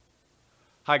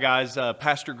Hi guys,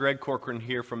 Pastor Greg Corcoran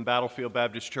here from Battlefield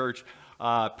Baptist Church.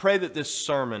 Pray that this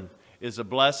sermon is a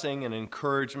blessing, an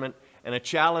encouragement, and a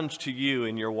challenge to you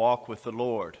in your walk with the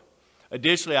Lord.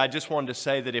 Additionally, I just wanted to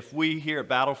say that if we here at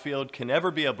Battlefield can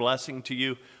ever be a blessing to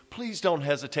you, please don't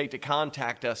hesitate to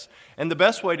contact us. And the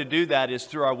best way to do that is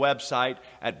through our website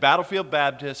at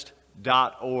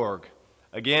battlefieldbaptist.org.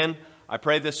 Again, I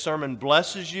pray this sermon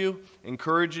blesses you,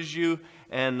 encourages you,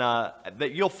 and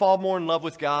that you'll fall more in love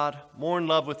with God, more in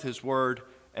love with His Word,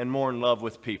 and more in love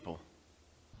with people.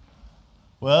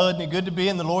 Well, isn't it good to be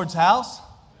in the Lord's house?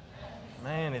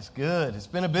 Man, it's good. It's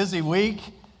been a busy week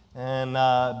and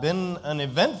been an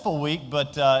eventful week,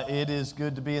 but it is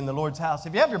good to be in the Lord's house.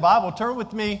 If you have your Bible, turn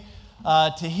with me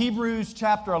to Hebrews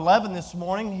chapter 11 this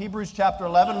morning. Hebrews chapter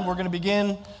 11, we're going to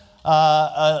begin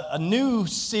a new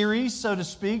series, so to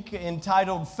speak,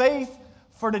 entitled Faith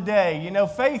for Today. You know,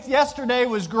 faith yesterday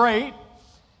was great,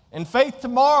 and faith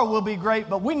tomorrow will be great,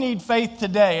 but we need faith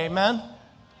today, amen?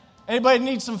 Anybody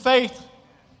need some faith?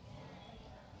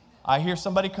 I hear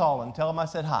somebody calling. Tell them I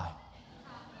said hi.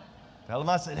 Tell them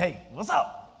I said, hey, what's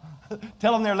up?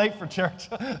 Tell them they're late for church.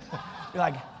 You're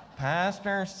like,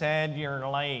 Pastor said you're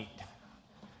late.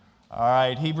 All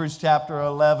right, Hebrews chapter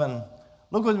 11.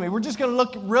 Look with me. We're just going to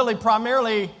look really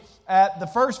primarily at the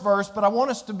first verse, but I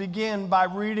want us to begin by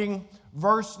reading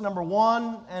verse number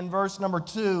 1 and verse number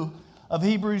 2 of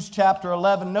Hebrews chapter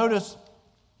 11. Notice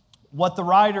what the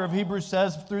writer of Hebrews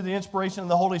says through the inspiration of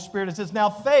the Holy Spirit. It says, now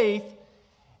faith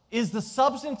is the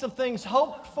substance of things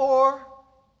hoped for,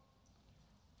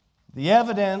 the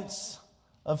evidence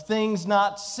of things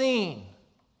not seen.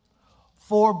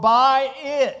 For by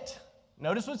it,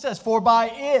 notice what it says, for by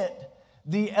it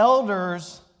the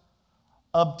elders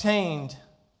obtained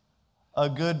a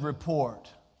good report.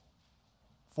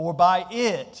 For by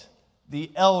it the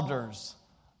elders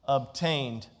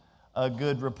obtained a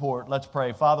good report. Let's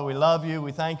pray. Father, we love you.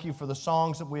 We thank you for the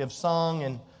songs that we have sung.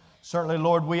 And certainly,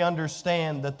 Lord, we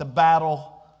understand that the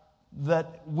battle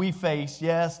that we face,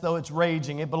 yes, though it's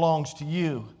raging, it belongs to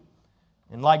you.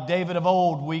 And like David of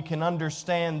old, we can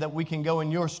understand that we can go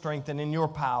in your strength and in your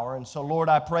power. And so, Lord,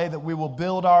 I pray that we will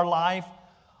build our life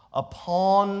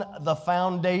upon the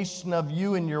foundation of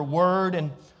you and your word.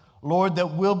 And Lord,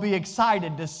 that we'll be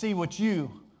excited to see what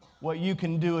you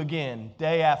can do again,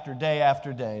 day after day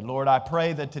after day. Lord, I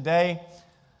pray that today,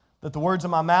 that the words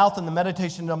of my mouth and the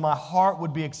meditation of my heart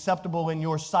would be acceptable in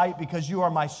your sight, because you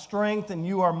are my strength and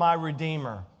you are my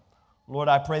Redeemer. Lord,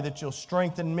 I pray that you'll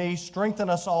strengthen me, strengthen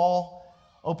us all,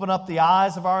 open up the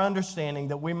eyes of our understanding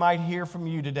that we might hear from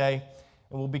you today.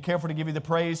 And we'll be careful to give you the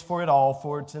praise for it all,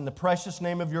 for it's in the precious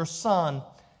name of your Son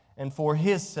and for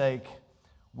His sake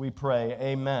we pray.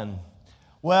 Amen.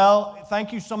 Well,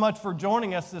 thank you so much for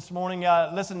joining us this morning.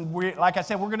 Listen, like I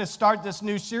said, we're going to start this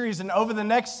new series, and over the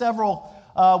next several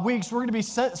weeks, we're going to be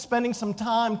spending some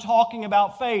time talking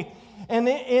about faith. And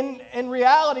in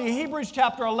reality, Hebrews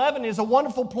chapter 11 is a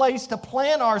wonderful place to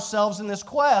plant ourselves in this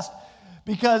quest,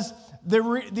 because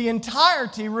the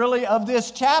entirety, really, of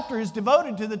this chapter is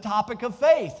devoted to the topic of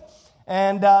faith.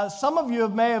 And some of you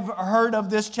may have heard of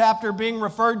this chapter being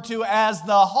referred to as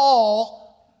the Hall.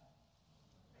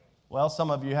 Well,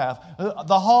 some of you have.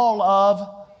 The Hall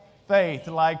of Faith.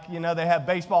 Like, you know, they have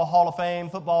Baseball Hall of Fame,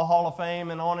 Football Hall of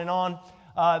Fame, and on and on.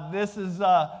 This is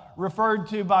referred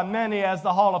to by many as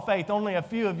the Hall of Faith. Only a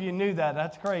few of you knew that.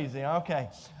 That's crazy. Okay.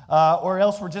 Or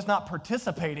else we're just not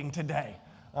participating today.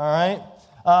 All right?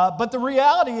 But the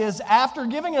reality is, after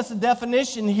giving us a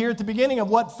definition here at the beginning of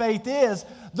what faith is,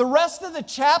 the rest of the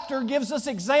chapter gives us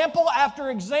example after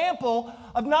example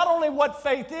of not only what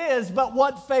faith is, but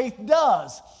what faith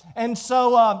does. And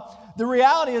so the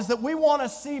reality is that we want to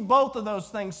see both of those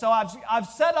things. So I've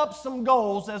set up some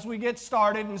goals as we get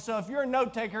started. And so if you're a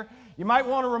note taker, you might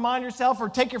want to remind yourself, or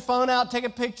take your phone out, take a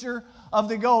picture of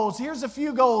the goals. Here's a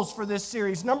few goals for this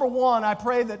series. Number one, I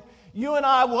pray that you and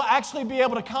I will actually be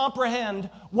able to comprehend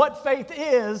what faith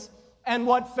is and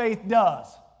what faith does.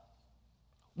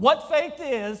 What faith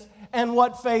is and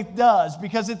what faith does.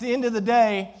 Because at the end of the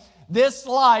day, this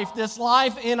life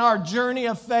in our journey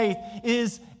of faith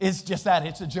is just that.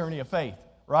 It's a journey of faith,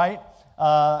 right?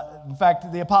 In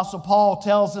fact, the Apostle Paul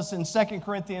tells us in 2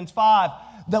 Corinthians 5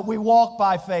 that we walk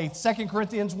by faith. 2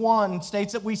 Corinthians 1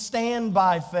 states that we stand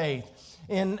by faith.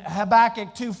 In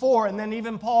Habakkuk 2:4, and then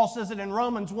even Paul says it in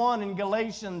Romans 1 and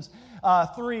Galatians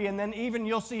 3, and then even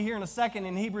you'll see here in a second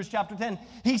in Hebrews chapter 10,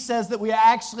 he says that we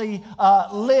actually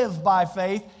live by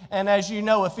faith. And as you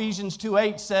know, Ephesians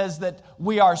 2:8 says that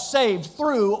we are saved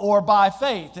through or by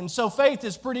faith. And so faith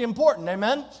is pretty important,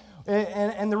 amen?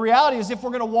 And the reality is, if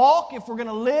we're going to walk, if we're going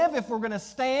to live, if we're going to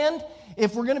stand,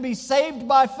 if we're going to be saved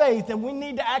by faith, then we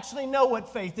need to actually know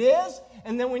what faith is,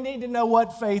 and then we need to know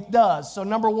what faith does. So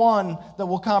number one, that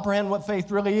we'll comprehend what faith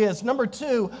really is. Number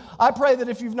two, I pray that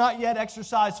if you've not yet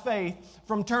exercised faith,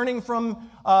 from turning from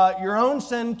your own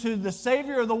sin to the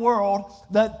Savior of the world,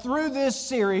 that through this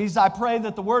series, I pray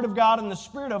that the Word of God and the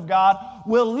Spirit of God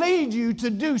will lead you to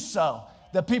do so,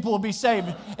 that people will be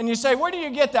saved. And you say, where do you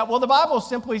get that? Well, the Bible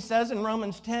simply says in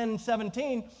Romans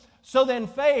 10:17, so then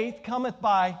faith cometh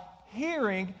by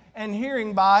hearing, and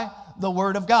hearing by the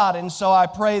Word of God. And so I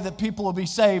pray that people will be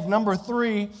saved. Number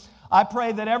three, I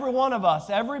pray that every one of us,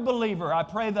 every believer, I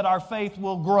pray that our faith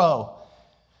will grow.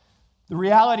 The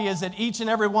reality is that each and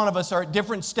every one of us are at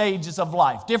different stages of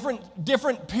life,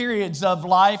 different periods of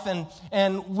life,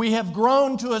 and we have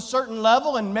grown to a certain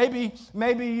level, and maybe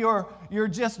you're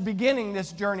just beginning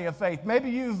this journey of faith. Maybe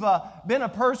you've been a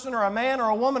person or a man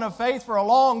or a woman of faith for a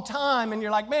long time, and you're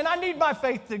like, man, I need my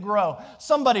faith to grow.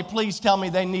 Somebody please tell me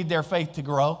they need their faith to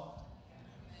grow.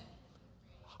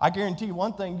 I guarantee you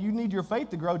one thing, you need your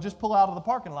faith to grow, just pull out of the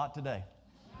parking lot today.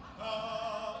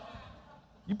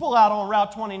 You pull out on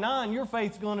Route 29, your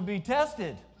faith's going to be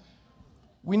tested.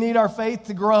 We need our faith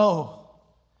to grow.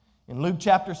 In Luke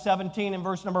chapter 17 and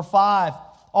verse number 5,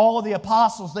 all of the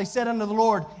apostles, they said unto the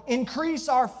Lord, increase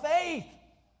our faith.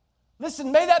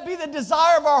 Listen, may that be the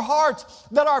desire of our hearts,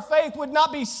 that our faith would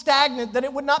not be stagnant, that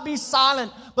it would not be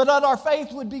silent, but that our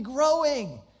faith would be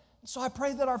growing. So I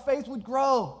pray that our faith would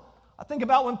grow. I think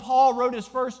about when Paul wrote his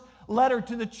first letter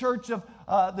to the church of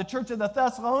the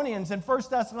Thessalonians in 1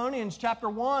 Thessalonians chapter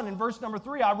 1 and verse number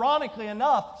 3. Ironically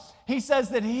enough, he says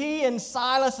that he and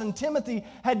Silas and Timothy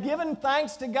had given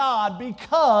thanks to God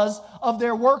because of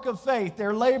their work of faith,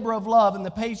 their labor of love, and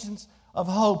the patience of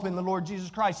hope in the Lord Jesus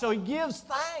Christ. So he gives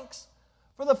thanks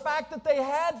for the fact that they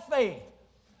had faith.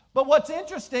 But what's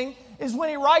interesting is when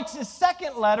he writes his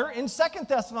second letter in 2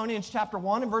 Thessalonians chapter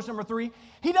 1 and verse number 3,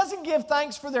 he doesn't give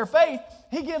thanks for their faith.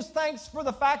 He gives thanks for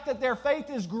the fact that their faith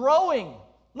is growing.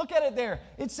 Look at it there.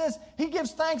 It says, he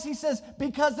gives thanks, he says,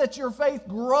 because that your faith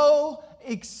grow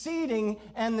exceeding,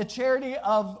 and the charity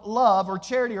of love, or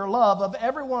charity or love of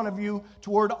every one of you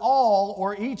toward all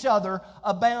or each other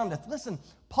aboundeth. Listen,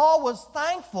 Paul was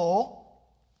thankful.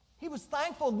 He was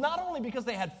thankful not only because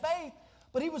they had faith,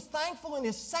 but he was thankful in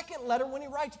his second letter when he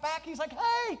writes back. He's like,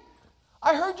 hey,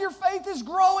 I heard your faith is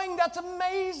growing. That's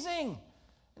amazing.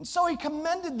 And so he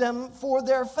commended them for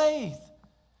their faith.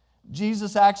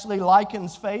 Jesus actually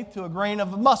likens faith to a grain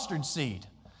of mustard seed.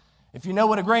 If you know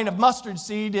what a grain of mustard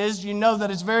seed is, you know that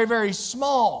it's very, very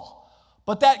small.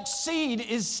 But that seed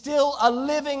is still a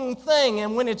living thing.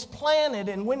 And when it's planted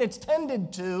and when it's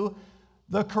tended to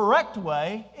the correct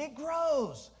way, it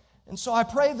grows. And so I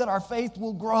pray that our faith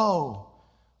will grow.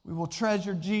 We will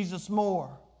treasure Jesus more,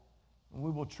 and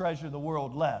we will treasure the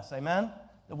world less. Amen?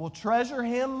 That we'll treasure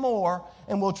Him more,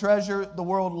 and we'll treasure the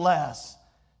world less.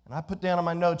 And I put down on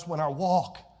my notes, when our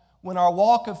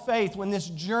walk of faith, when this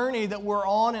journey that we're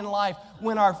on in life,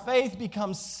 when our faith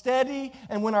becomes steady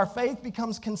and when our faith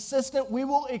becomes consistent, we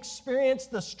will experience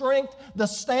the strength, the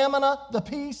stamina, the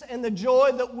peace, and the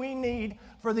joy that we need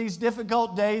for these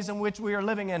difficult days in which we are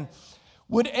living in.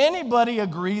 Would anybody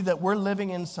agree that we're living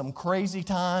in some crazy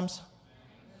times?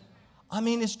 I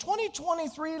mean, is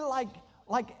 2023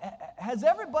 like has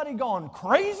everybody gone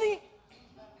crazy?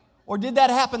 Or did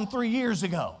that happen 3 years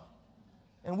ago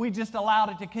and we just allowed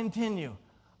it to continue?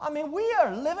 I mean, we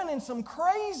are living in some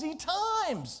crazy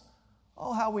times.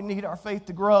 Oh, how we need our faith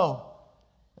to grow.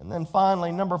 And then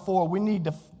finally, number 4, we need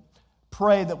to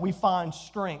pray that we find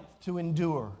strength to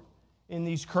endure in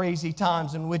these crazy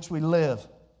times in which we live.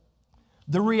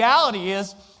 The reality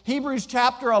is, Hebrews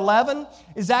chapter 11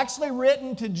 is actually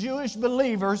written to Jewish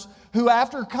believers who,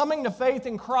 after coming to faith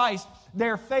in Christ,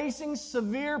 they're facing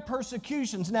severe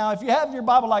persecutions. Now, if you have your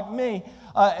Bible like me,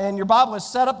 and your Bible is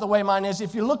set up the way mine is,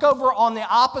 if you look over on the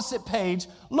opposite page,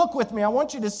 look with me. I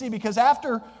want you to see, because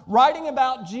after writing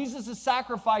about Jesus'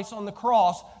 sacrifice on the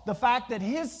cross, the fact that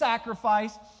His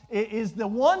sacrifice is the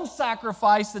one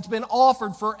sacrifice that's been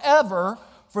offered forever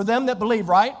for them that believe,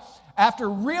 right? After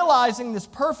realizing this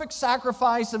perfect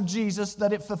sacrifice of Jesus,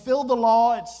 that it fulfilled the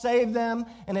law, it saved them,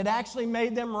 and it actually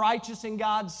made them righteous in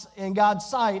God's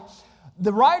sight,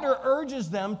 the writer urges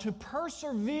them to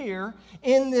persevere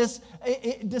in this,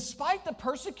 despite the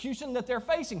persecution that they're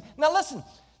facing. Now listen,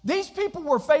 these people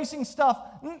were facing stuff.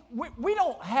 We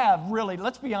don't have really,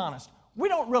 let's be honest, we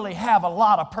don't really have a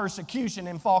lot of persecution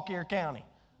in Fauquier County.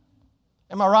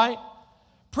 Am I right?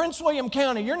 Prince William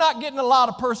County, you're not getting a lot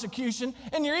of persecution,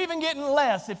 and you're even getting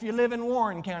less if you live in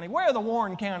Warren County. Where are the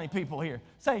Warren County people here?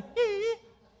 Say,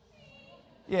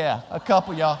 Yeah, a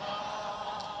couple, y'all.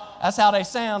 That's how they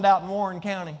sound out in Warren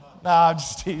County. No, I'm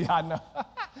just teasing. I know.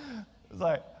 It's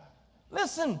like,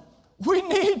 listen, we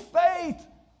need faith.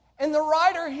 And the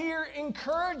writer here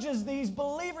encourages these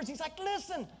believers. He's like,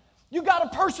 listen, you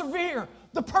got to persevere.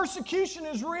 The persecution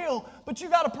is real, but you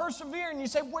got to persevere. And you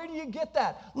say, where do you get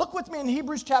that? Look with me in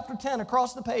Hebrews chapter 10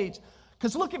 across the page.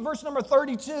 Because look at verse number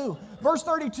 32. Verse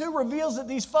 32 reveals that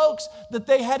these folks, that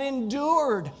they had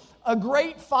endured a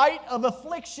great fight of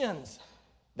afflictions.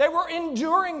 They were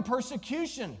enduring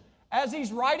persecution as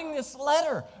he's writing this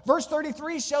letter. Verse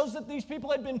 33 shows that these people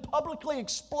had been publicly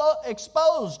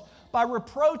exposed by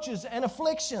reproaches and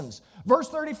afflictions. Verse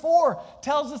 34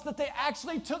 tells us that they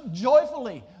actually took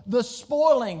joyfully the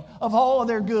spoiling of all of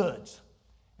their goods.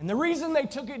 And the reason they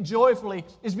took it joyfully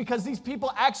is because these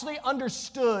people actually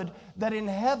understood that in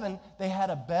heaven they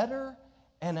had a better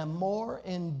and a more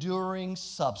enduring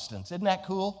substance. Isn't that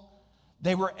cool?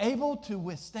 They were able to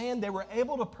withstand, they were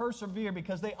able to persevere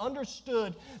because they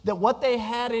understood that what they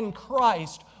had in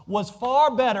Christ was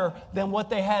far better than what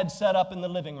they had set up in the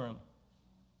living room.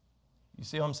 You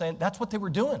see what I'm saying? That's what they were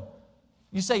doing.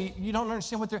 You say, you don't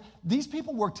understand what these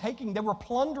people were taking, they were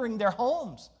plundering their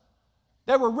homes.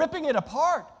 They were ripping it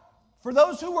apart. For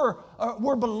those who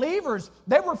were believers,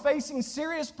 they were facing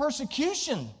serious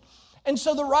persecution. And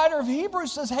so the writer of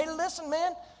Hebrews says, hey, listen,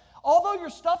 man, although your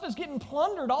stuff is getting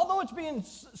plundered, although it's being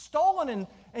stolen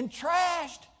and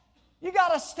trashed, you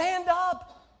got to stand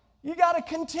up. You got to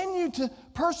continue to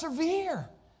persevere.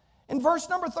 In verse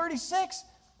number 36,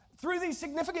 through these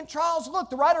significant trials,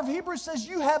 look, the writer of Hebrews says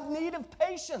you have need of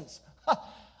patience.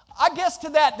 I guess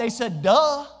to that they said,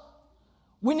 duh.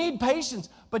 We need patience.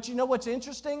 But you know what's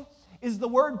interesting? Is the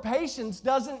word patience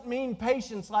doesn't mean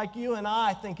patience like you and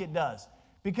I think it does.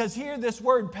 Because here this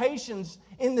word patience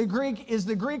in the Greek is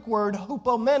the Greek word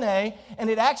hupomene, and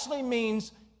it actually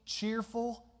means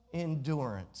cheerful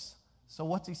endurance. So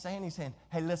what's he saying? He's saying,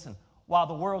 hey, listen, while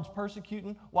the world's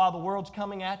persecuting, while the world's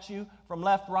coming at you from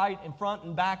left, right, and front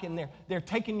and back, and they're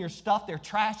taking your stuff, they're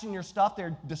trashing your stuff,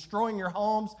 they're destroying your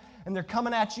homes, and they're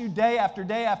coming at you day after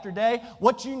day after day,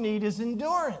 what you need is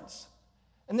endurance.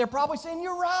 And they're probably saying,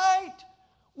 you're right,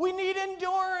 we need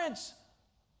endurance,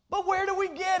 but where do we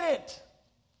get it?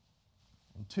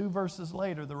 And 2 verses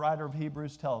later, the writer of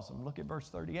Hebrews tells them, look at verse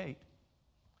 38.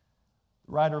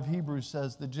 The writer of Hebrews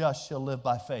says, the just shall live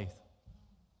by faith.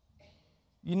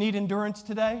 You need endurance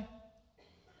today?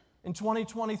 In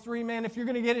 2023, man, if you're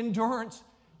going to get endurance,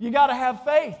 you got to have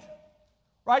faith.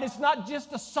 Right? It's not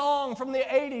just a song from the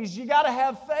 80s. You got to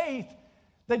have faith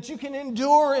that you can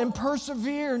endure and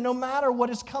persevere no matter what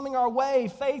is coming our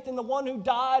way. Faith in the one who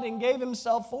died and gave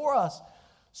himself for us.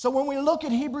 So when we look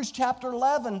at Hebrews chapter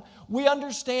 11, we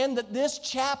understand that this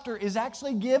chapter is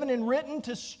actually given and written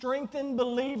to strengthen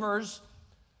believers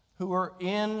who are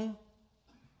in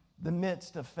the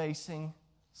midst of facing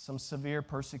some severe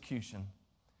persecution.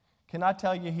 Can I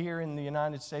tell you, here in the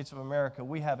United States of America,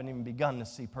 we haven't even begun to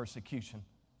see persecution.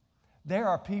 There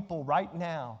are people right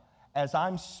now, as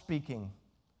I'm speaking,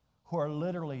 who are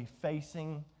literally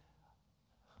facing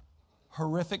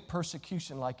horrific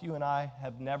persecution like you and I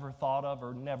have never thought of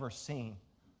or never seen.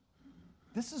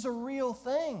 This is a real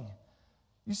thing.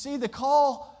 You see, the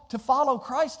call to follow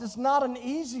Christ is not an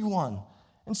easy one.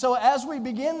 And so as we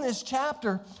begin this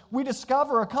chapter, we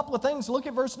discover a couple of things. Look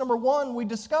at verse number 1. We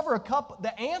discover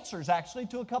the answers, actually,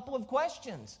 to a couple of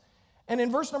questions. And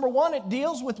in verse number 1, it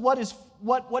deals with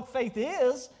what faith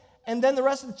is. And then the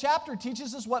rest of the chapter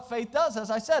teaches us what faith does. As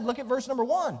I said, look at verse number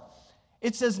 1.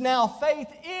 It says, now faith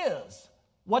is.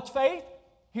 What's faith?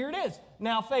 Here it is.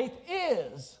 Now faith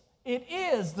is. It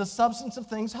is the substance of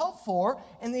things hoped for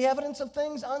and the evidence of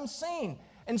things unseen.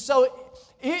 And so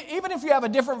even if you have a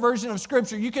different version of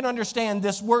Scripture, you can understand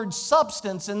this word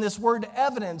substance and this word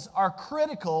evidence are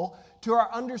critical to our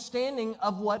understanding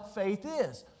of what faith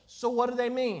is. So what do they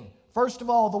mean? First of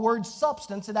all, the word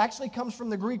substance, it actually comes from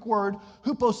the Greek word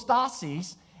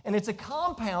hypostasis, and it's a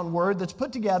compound word that's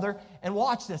put together, and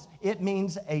watch this, it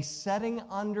means a setting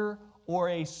under or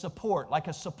a support, like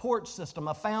a support system,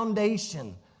 a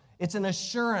foundation. It's an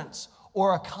assurance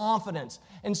or a confidence.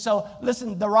 And so,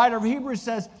 listen, the writer of Hebrews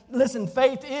says, listen,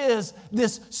 faith is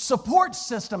this support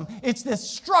system. It's this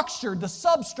structure, the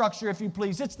substructure, if you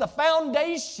please. It's the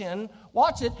foundation.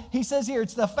 Watch it. He says here,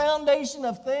 it's the foundation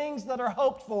of things that are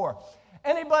hoped for.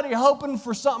 Anybody hoping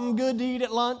for something good to eat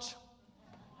at lunch?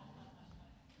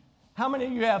 How many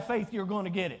of you have faith you're going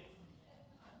to get it?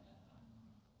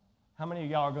 How many of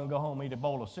y'all are going to go home and eat a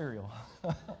bowl of cereal?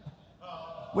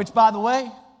 Which, by the way,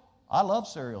 I love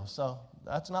cereal, so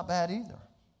that's not bad either.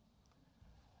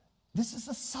 This is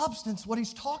the substance, what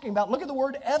he's talking about. Look at the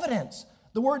word evidence.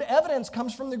 The word evidence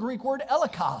comes from the Greek word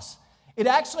elikos. It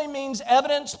actually means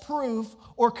evidence, proof,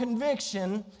 or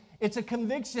conviction. It's a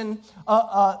conviction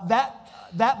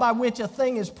that by which a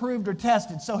thing is proved or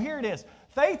tested. So here it is.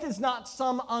 Faith is not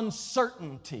some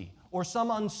uncertainty or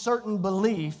some uncertain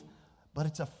belief, but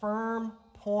it's a firm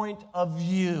point of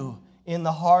view in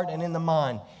the heart and in the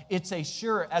mind. It's a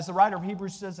sure, as the writer of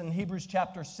Hebrews says in Hebrews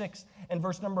chapter 6 and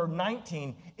verse number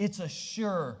 19, it's a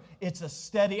sure, it's a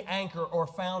steady anchor or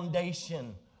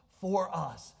foundation for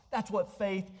us. That's what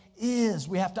faith is.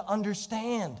 We have to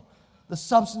understand the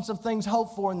substance of things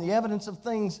hoped for and the evidence of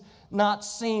things not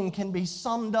seen can be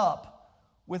summed up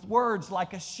with words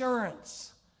like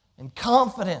assurance and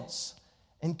confidence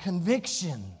and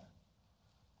conviction.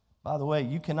 By the way,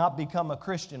 you cannot become a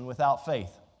Christian without faith.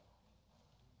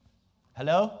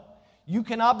 Hello? You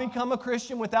cannot become a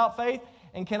Christian without faith,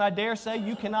 and can I dare say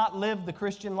you cannot live the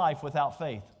Christian life without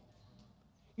faith.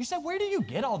 You say, where do you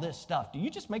get all this stuff? Do you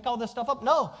just make all this stuff up?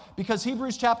 No, because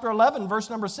Hebrews chapter 11, verse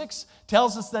number 6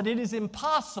 tells us that it is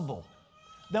impossible,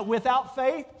 that without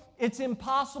faith, it's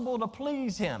impossible to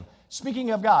please Him.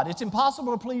 Speaking of God, it's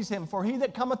impossible to please Him, for he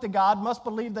that cometh to God must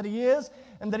believe that He is,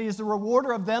 and that He is the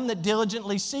rewarder of them that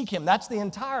diligently seek Him. That's the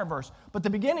entire verse. But the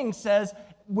beginning says,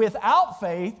 without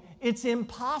faith, it's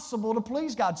impossible to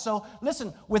please God. So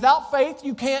listen, without faith,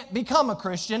 you can't become a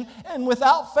Christian, and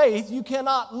without faith, you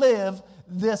cannot live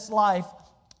this life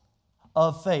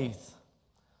of faith.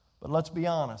 But let's be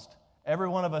honest, every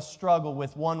one of us struggle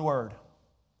with one word.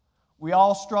 We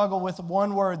all struggle with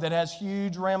one word that has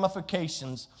huge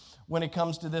ramifications when it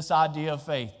comes to this idea of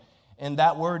faith. And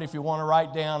that word, if you want to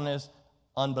write down, is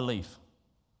unbelief.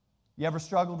 You ever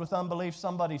struggled with unbelief?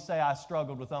 Somebody say, I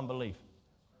struggled with unbelief.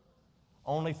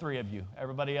 Only 3 of you.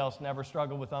 Everybody else never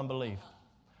struggled with unbelief.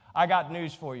 I got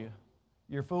news for you.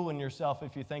 You're fooling yourself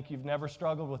if you think you've never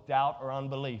struggled with doubt or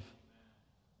unbelief.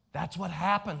 That's what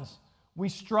happens. We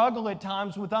struggle at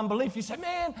times with unbelief. You say,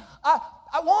 man,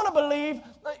 I want to believe,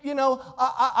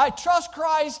 I trust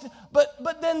Christ,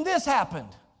 but then this happened.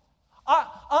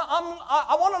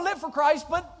 I want to live for Christ,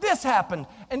 but this happened.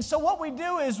 And so what we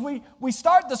do is we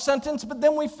start the sentence, but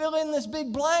then we fill in this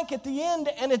big blank at the end,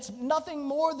 and it's nothing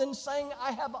more than saying,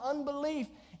 I have unbelief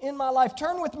in my life.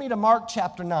 Turn with me to Mark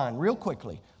chapter 9 real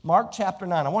quickly. Mark chapter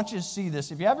 9. I want you to see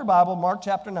this. If you have your Bible, Mark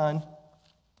chapter 9.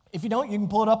 If you don't, you can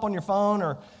pull it up on your phone,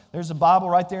 or there's a Bible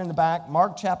right there in the back.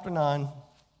 Mark chapter 9.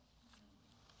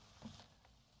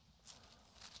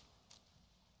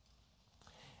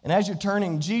 And as you're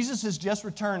turning, Jesus has just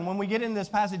returned. When we get in this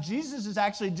passage, Jesus has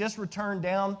actually just returned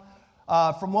down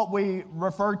from what we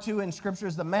refer to in Scripture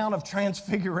as the Mount of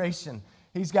Transfiguration.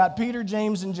 He's got Peter,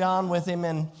 James, and John with him.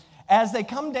 And as they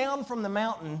come down from the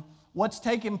mountain, what's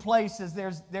taking place is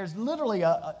there's literally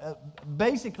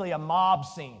basically a mob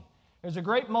scene. There's a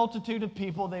great multitude of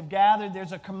people. They've gathered.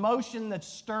 There's a commotion that's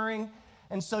stirring.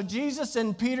 And so Jesus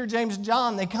and Peter, James, and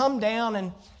John, they come down,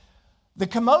 and the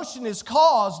commotion is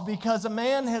caused because a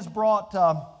man has brought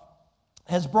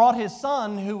his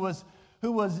son who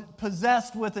was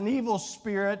possessed with an evil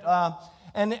spirit,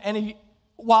 and he,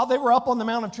 while they were up on the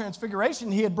Mount of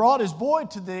Transfiguration, he had brought his boy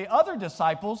to the other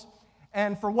disciples,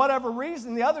 and for whatever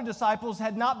reason, the other disciples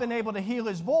had not been able to heal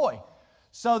his boy.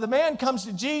 So the man comes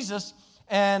to Jesus,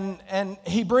 and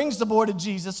he brings the boy to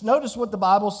Jesus. Notice what the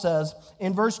Bible says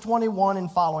in verse 21 and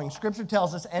following. Scripture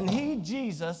tells us, and he,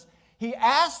 Jesus, he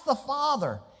asked the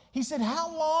father, he said,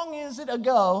 how long is it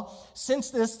ago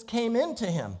since this came into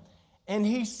him? And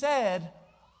he said,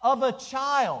 of a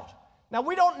child. Now,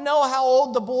 we don't know how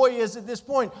old the boy is at this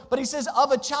point, but he says,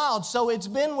 of a child, so it's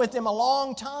been with him a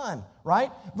long time,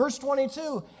 right? Verse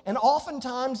 22, and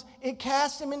oftentimes it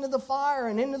casts him into the fire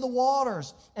and into the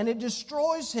waters, and it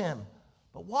destroys him.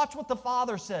 But watch what the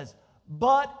father says,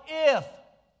 but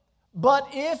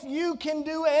if you can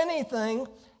do anything,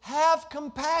 have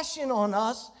compassion on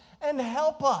us and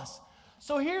help us.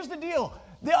 So here's the deal.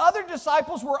 The other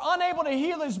disciples were unable to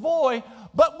heal his boy,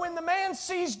 but when the man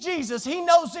sees Jesus, he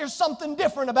knows there's something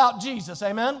different about Jesus.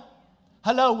 Amen?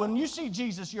 Hello, when you see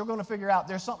Jesus, you're going to figure out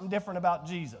there's something different about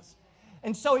Jesus.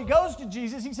 And so he goes to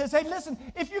Jesus. He says, hey, listen,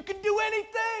 if you can do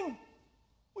anything,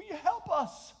 will you help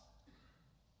us?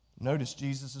 Notice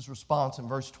Jesus' response in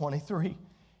verse 23.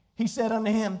 He said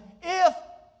unto him, if.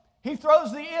 He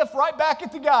throws the if right back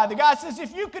at the guy. The guy says,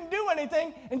 if you can do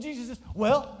anything. And Jesus says,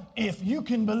 well, if you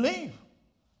can believe.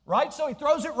 Right? So he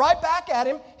throws it right back at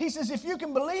him. He says, if you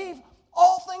can believe,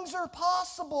 all things are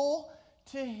possible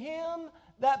to him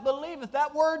that believeth.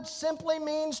 That word simply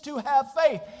means to have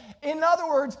faith. In other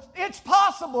words, it's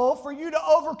possible for you to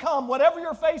overcome whatever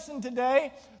you're facing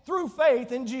today through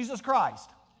faith in Jesus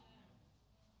Christ.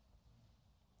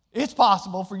 It's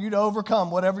possible for you to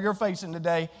overcome whatever you're facing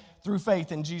today through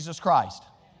faith in Jesus Christ.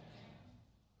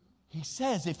 He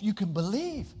says, if you can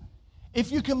believe,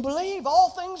 all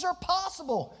things are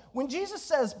possible. When Jesus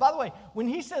says, by the way, when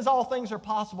he says all things are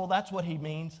possible, that's what he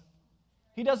means.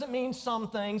 He doesn't mean some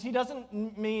things. He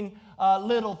doesn't mean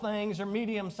little things or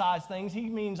medium-sized things. He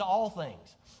means all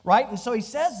things, right? And so he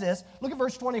says this. Look at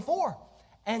verse 24.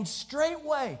 And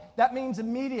straightway, that means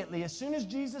immediately, as soon as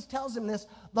Jesus tells him this,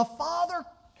 the father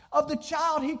of the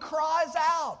child, he cries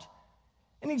out.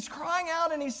 And he's crying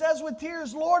out and he says with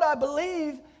tears, Lord, I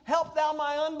believe, help thou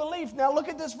my unbelief. Now look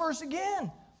at this verse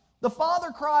again. The father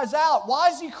cries out. Why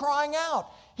is he crying out?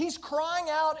 He's crying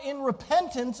out in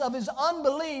repentance of his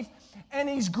unbelief, and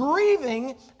he's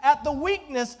grieving at the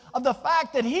weakness of the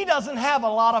fact that he doesn't have a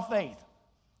lot of faith.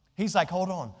 He's like, hold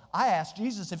on. I asked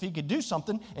Jesus if he could do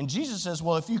something, and Jesus says,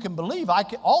 well, if you can believe,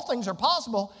 all things are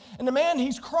possible. And the man,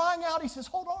 he's crying out. He says,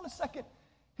 hold on a second.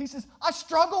 He says, I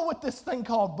struggle with this thing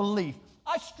called belief.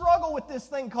 I struggle with this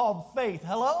thing called faith.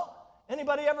 Hello?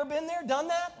 Anybody ever been there, done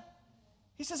that?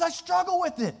 He says, I struggle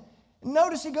with it. And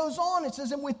notice he goes on. It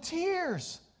says, and with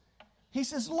tears, he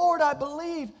says, Lord, I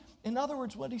believe. In other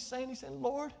words, what he's saying,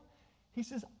 Lord, he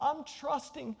says, I'm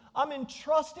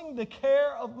entrusting the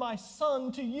care of my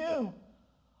son to you.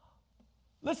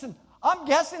 Listen, I'm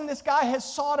guessing this guy has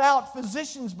sought out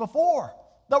physicians before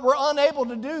that were unable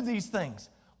to do these things.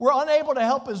 We're unable to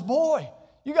help his boy.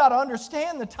 You got to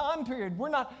understand the time period.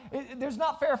 There's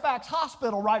not Fairfax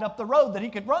Hospital right up the road that he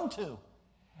could run to.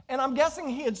 And I'm guessing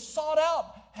he had sought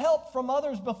out help from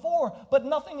others before, but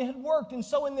nothing had worked. And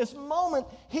so in this moment,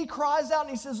 he cries out and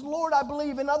he says, Lord, I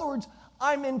believe. In other words,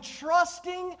 I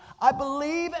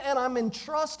believe, and I'm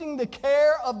entrusting the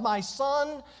care of my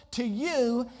son to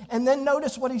you. And then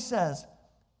notice what he says.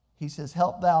 He says,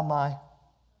 help thou my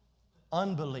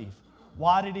unbelief.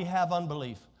 Why did he have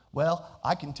unbelief? Well,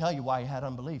 I can tell you why he had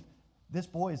unbelief. This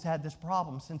boy has had this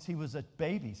problem since he was a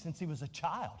baby, since he was a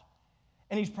child.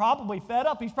 And he's probably fed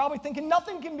up. He's probably thinking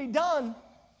nothing can be done.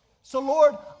 So,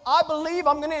 Lord, I believe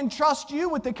I'm going to entrust you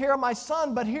with the care of my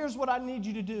son, but here's what I need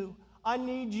you to do. I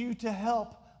need you to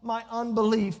help my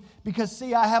unbelief because,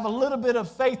 see, I have a little bit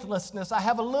of faithlessness. I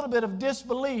have a little bit of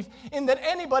disbelief in that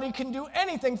anybody can do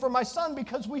anything for my son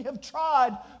because we have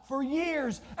tried for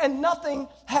years and nothing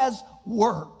has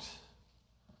worked.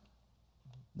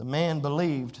 The man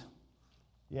believed.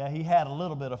 Yeah, he had a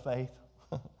little bit of faith,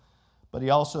 but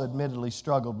he also admittedly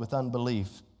struggled with unbelief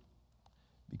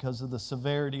because of the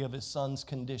severity of his son's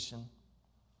condition.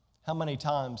 How many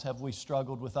times have we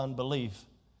struggled with unbelief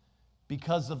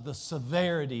because of the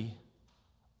severity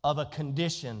of a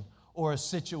condition or a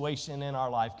situation in our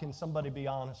life? Can somebody be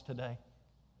honest today?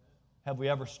 Have we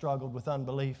ever struggled with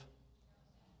unbelief?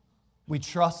 We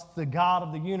trust the God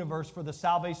of the universe for the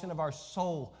salvation of our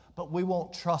soul, but we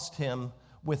won't trust Him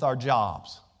with our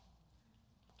jobs.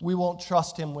 We won't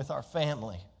trust Him with our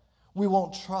family. We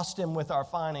won't trust Him with our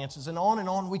finances, and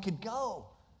on we could go.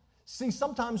 See,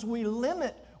 sometimes we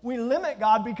limit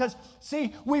God because,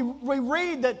 see, we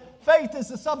read that faith is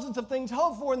the substance of things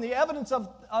hoped for and the evidence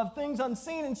of things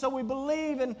unseen, and so we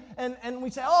believe and we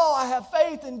say, oh, I have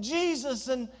faith in Jesus,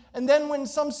 and then when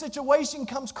some situation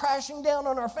comes crashing down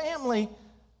on our family,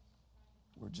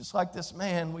 we're just like this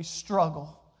man, we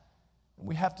struggle. And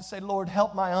we have to say, Lord,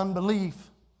 help my unbelief.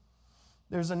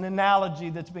 There's an analogy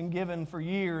that's been given for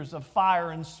years of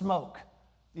fire and smoke.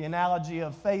 The analogy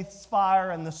of faith's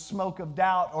fire and the smoke of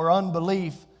doubt or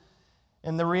unbelief.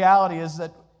 And the reality is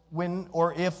that when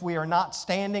or if we are not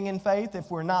standing in faith, if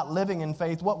we're not living in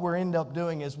faith, what we end up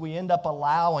doing is we end up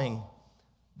allowing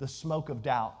the smoke of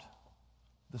doubt,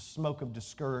 the smoke of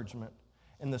discouragement,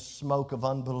 and the smoke of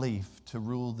unbelief to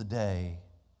rule the day.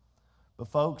 But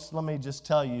folks, let me just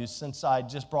tell you, since I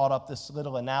just brought up this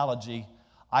little analogy,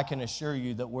 I can assure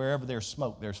you that wherever there's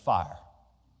smoke, there's fire.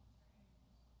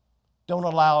 Don't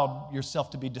allow yourself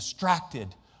to be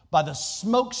distracted by the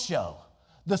smoke show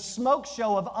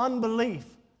of unbelief.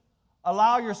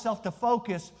 Allow yourself to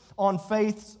focus on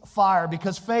faith's fire,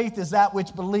 because faith is that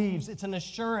which believes. It's an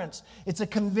assurance. It's a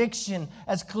conviction,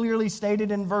 as clearly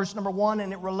stated in verse number 1,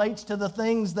 and it relates to the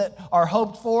things that are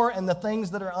hoped for and the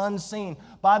things that are unseen.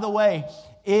 By the way,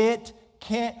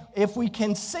 if we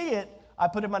can see it, I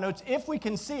put in my notes, if we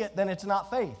can see it, then it's not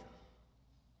faith.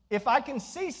 If I can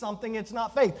see something, it's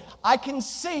not faith. I can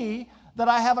see that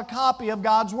I have a copy of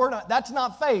God's Word. That's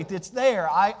not faith. It's there.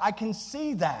 I can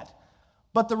see that.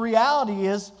 But the reality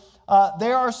is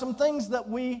there are some things that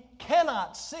we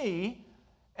cannot see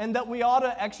and that we ought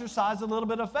to exercise a little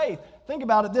bit of faith. Think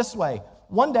about it this way.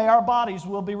 One day our bodies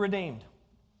will be redeemed.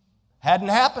 Hadn't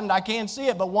happened, I can't see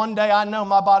it, but one day I know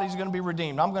my body's going to be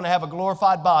redeemed. I'm going to have a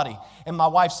glorified body. And my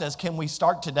wife says, can we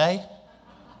start today?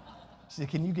 She said,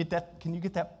 can you get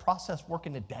that process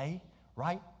working today,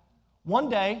 right? One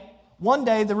day,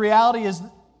 the reality is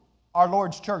our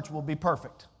Lord's church will be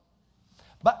perfect.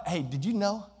 But hey, did you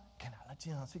know, can I let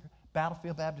you in on a secret?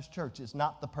 Battlefield Baptist Church is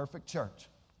not the perfect church.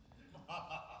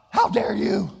 How dare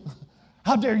you?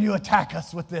 How dare you attack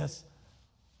us with this?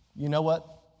 You know what?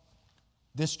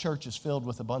 This church is filled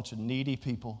with a bunch of needy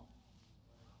people.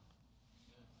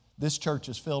 This church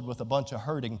is filled with a bunch of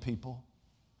hurting people.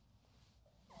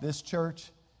 This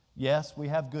church, yes, we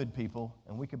have good people,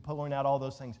 and we can point out all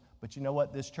those things, but you know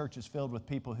what? This church is filled with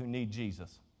people who need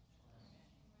Jesus.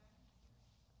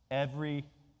 Every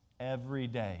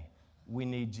day, we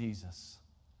need Jesus.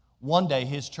 One day,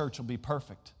 His church will be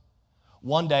perfect.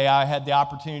 One day, I had the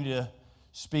opportunity to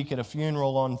speak at a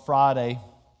funeral on Friday.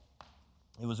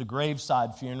 It was a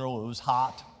graveside funeral. It was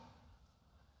hot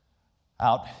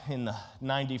out in the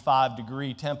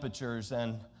 95-degree temperatures,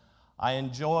 and I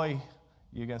enjoy,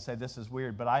 you're going to say this is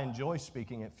weird, but I enjoy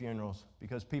speaking at funerals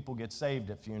because people get saved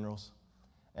at funerals.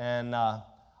 And I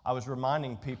was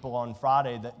reminding people on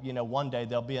Friday that, one day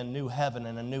there'll be a new heaven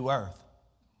and a new earth.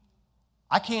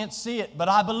 I can't see it, but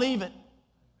I believe it.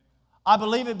 I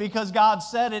believe it because God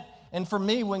said it, and for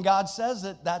me, when God says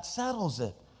it, that settles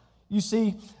it. You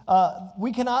see,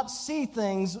 we cannot see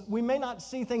things, we may not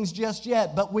see things just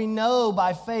yet, but we know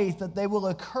by faith that they will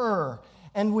occur.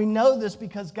 And we know this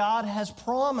because God has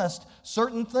promised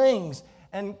certain things.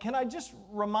 And can I just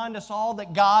remind us all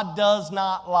that God does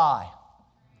not lie?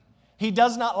 He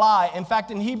does not lie. In fact,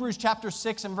 in Hebrews chapter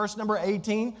 6 and verse number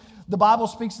 18, the Bible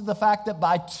speaks of the fact that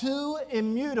by two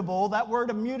immutable, that word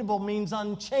immutable means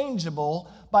unchangeable,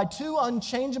 by two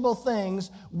unchangeable things,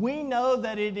 we know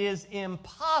that it is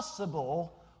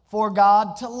impossible for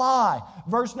God to lie.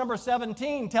 Verse number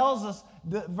 17 tells us,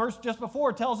 the verse just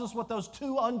before tells us what those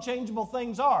two unchangeable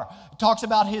things are. It talks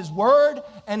about His word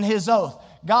and His oath.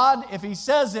 God, if He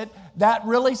says it, that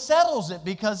really settles it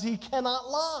because He cannot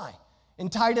lie. In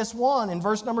Titus 1, in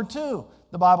verse number 2,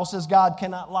 the Bible says God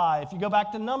cannot lie. If you go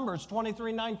back to Numbers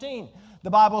 23:19, the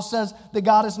Bible says that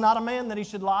God is not a man that He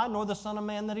should lie, nor the Son of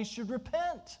Man that He should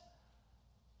repent.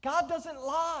 God doesn't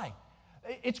lie.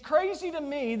 It's crazy to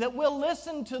me that we'll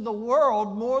listen to the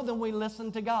world more than we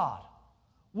listen to God.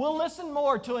 We'll listen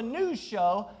more to a news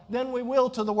show than we will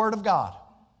to the Word of God.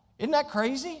 Isn't that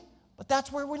crazy? But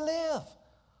that's where we live.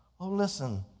 Oh,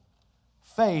 listen.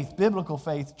 Faith, biblical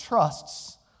faith,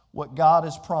 trusts what God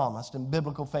has promised, and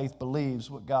biblical faith believes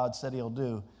what God said He'll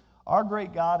do. Our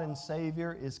great God and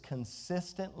Savior is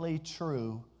consistently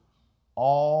true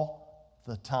all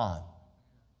the time.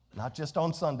 Not just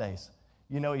on Sundays.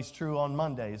 He's true on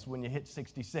Mondays when you hit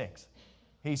 66.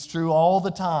 He's true all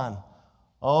the time.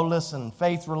 Oh, listen,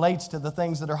 faith relates to the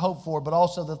things that are hoped for, but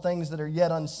also the things that are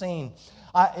yet unseen.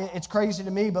 It's crazy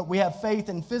to me, but we have faith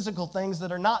in physical things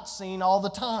that are not seen all the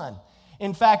time.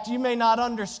 In fact, you may not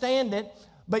understand it,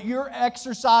 but you're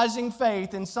exercising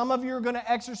faith, and some of you are going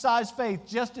to exercise faith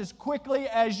just as quickly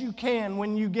as you can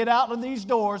when you get out of these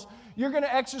doors. You're going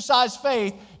to exercise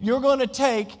faith. You're going to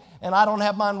take, and I don't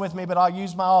have mine with me, but I'll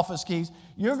use my office keys.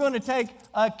 You're going to take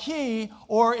a key,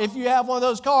 or if you have one of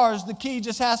those cars, the key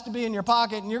just has to be in your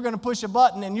pocket, and you're going to push a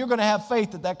button, and you're going to have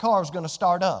faith that that car is going to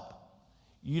start up.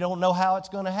 You don't know how it's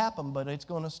going to happen, but it's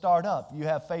going to start up. You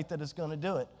have faith that it's going to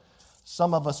do it.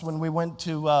 Some of us, when we went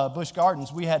to Busch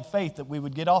Gardens, we had faith that we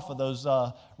would get off of those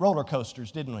roller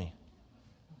coasters, didn't we?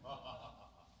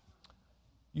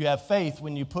 You have faith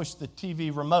when you push the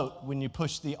TV remote, when you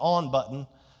push the on button,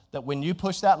 that when you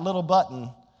push that little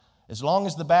button, as long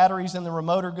as the batteries in the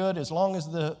remote are good, as long as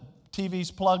the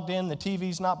TV's plugged in, the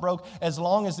TV's not broke, as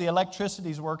long as the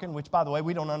electricity's working, which, by the way,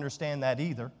 we don't understand that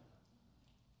either.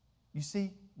 You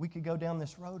see, we could go down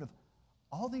this road of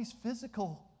all these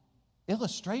physical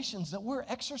illustrations that we're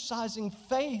exercising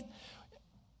faith,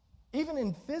 even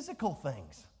in physical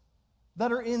things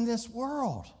that are in this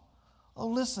world. Oh,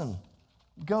 listen,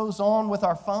 goes on with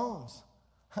our phones.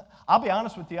 I'll be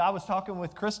honest with you, I was talking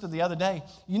with Krista the other day.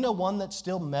 You know one that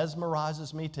still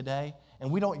mesmerizes me today, and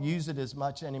we don't use it as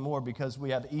much anymore because we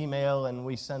have email and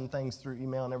we send things through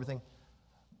email and everything.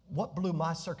 What blew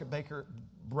my circuit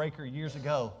breaker years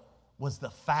ago was the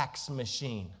fax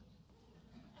machine.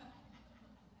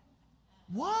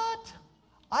 What?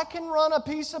 I can run a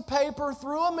piece of paper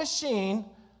through a machine.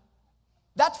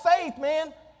 That's faith,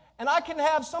 man. And I can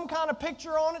have some kind of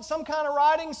picture on it, some kind of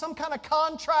writing, some kind of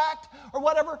contract or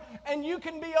whatever, and you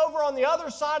can be over on the other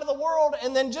side of the world,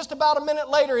 and then just about a minute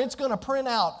later, it's going to print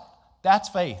out. That's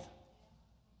faith.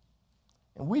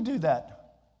 And we do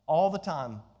that all the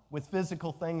time with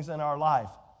physical things in our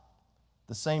life,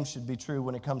 the same should be true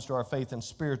when it comes to our faith in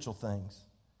spiritual things.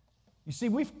 You see,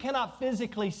 we cannot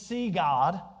physically see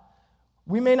God.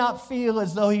 We may not feel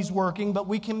as though He's working, but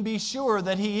we can be sure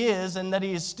that He is and that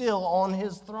He is still on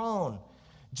His throne.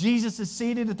 Jesus is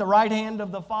seated at the right hand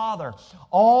of the Father.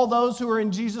 All those who are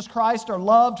in Jesus Christ are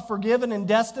loved, forgiven, and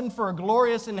destined for a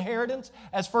glorious inheritance.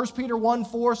 As 1 Peter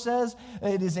 1:4 says,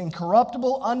 it is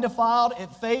incorruptible, undefiled, it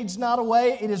fades not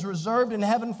away, it is reserved in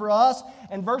heaven for us.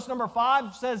 And verse number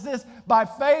 5 says this, by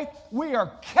faith we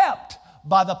are kept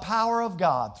by the power of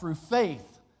God through faith.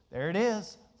 There it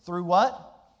is. Through what?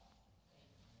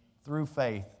 Through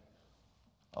faith.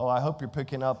 Oh, I hope you're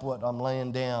picking up what I'm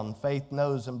laying down. Faith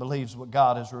knows and believes what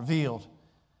God has revealed.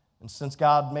 And since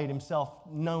God made Himself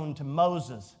known to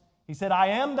Moses, He said, I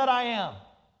am that I am.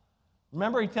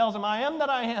 Remember, He tells him, I am that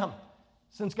I am.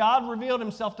 Since God revealed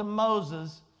Himself to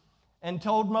Moses and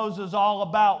told Moses all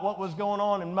about what was going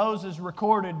on, and Moses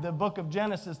recorded the book of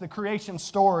Genesis, the creation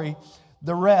story,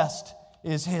 the rest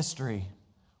is history,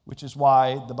 which is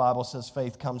why the Bible says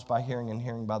faith comes by hearing and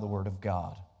hearing by the Word of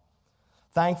God.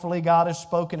 Thankfully, God has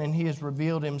spoken and He has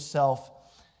revealed Himself.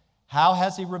 How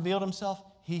has He revealed Himself?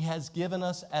 He has given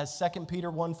us, as 2 Peter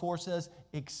 1:4 says,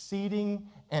 exceeding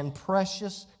and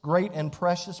precious, great and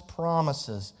precious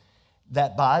promises,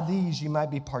 that by these you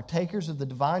might be partakers of the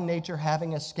divine nature,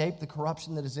 having escaped the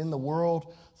corruption that is in the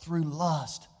world through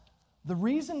lust. The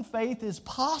reason faith is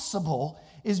possible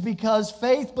is because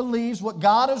faith believes what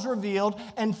God has revealed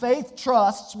and faith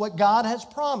trusts what God has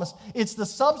promised. It's the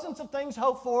substance of things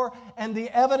hoped for and the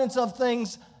evidence of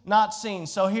things not seen.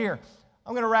 So here,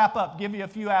 I'm going to wrap up, give you a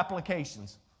few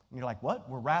applications. And you're like, what?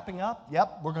 We're wrapping up?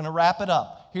 Yep, we're going to wrap it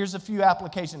up. Here's a few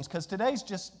applications because today's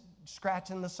just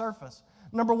scratching the surface.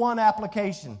 Number one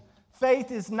application,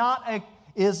 faith is not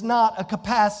a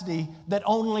capacity that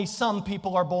only some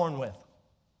people are born with.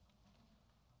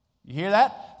 You hear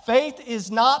that? Faith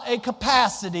is not a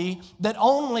capacity that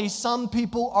only some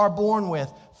people are born with.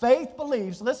 Faith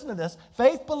believes, listen to this,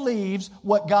 faith believes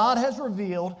what God has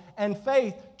revealed, and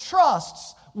faith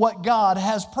trusts what God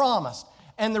has promised.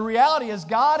 And the reality is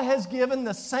God has given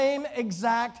the same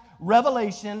exact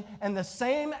revelation and the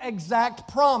same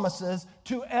exact promises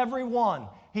to everyone.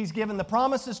 He's given the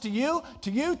promises to you,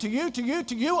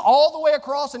 all the way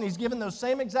across, and He's given those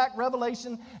same exact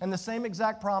revelation and the same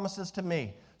exact promises to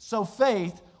me. So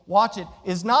faith, watch it,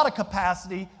 is not a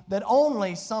capacity that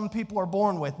only some people are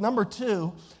born with. Number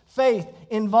two, faith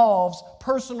involves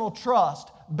personal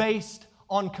trust based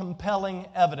on compelling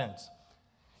evidence.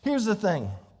 Here's the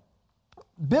thing.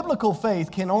 Biblical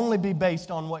faith can only be based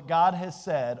on what God has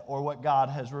said or what God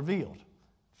has revealed.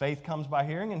 Faith comes by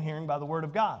hearing and hearing by the Word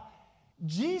of God.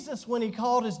 Jesus, when He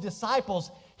called His disciples,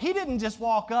 He didn't just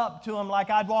walk up to them like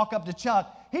I'd walk up to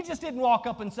Chuck. He just didn't walk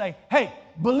up and say, hey,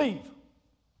 believe.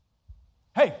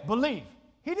 Hey, believe.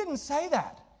 He didn't say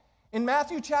that. In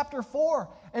Matthew chapter 4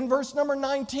 and verse number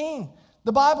 19,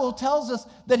 the Bible tells us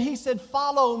that He said,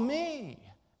 follow me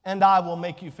and I will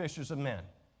make you fishers of men.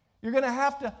 You're going to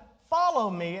have to follow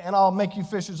me and I'll make you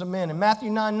fishers of men. In Matthew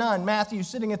 9:9, Matthew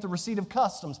sitting at the receipt of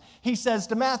customs, he says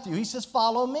to Matthew, he says,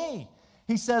 follow me.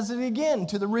 He says it again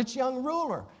to the rich young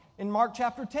ruler. In Mark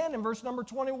chapter 10 and verse number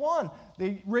 21,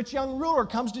 the rich young ruler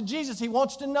comes to Jesus. He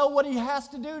wants to know what he has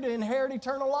to do to inherit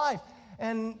eternal life.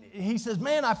 And he says,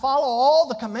 man, I follow all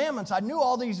the commandments. I knew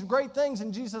all these great things.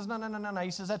 And Jesus says, no.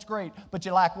 He says, that's great, but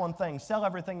you lack one thing. Sell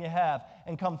everything you have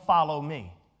and come follow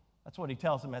me. That's what He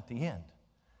tells him at the end.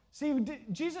 See,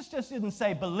 Jesus just didn't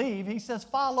say believe. He says,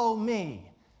 follow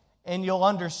me, and you'll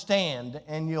understand,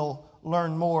 and you'll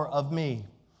learn more of me.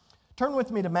 Turn with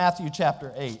me to Matthew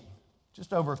chapter 8,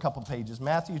 just over a couple pages.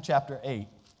 Matthew chapter 8.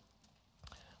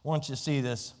 I want you to see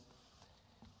this.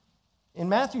 In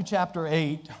Matthew chapter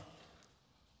 8,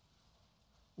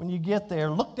 when you get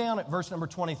there, look down at verse number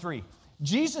 23.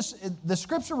 Jesus, the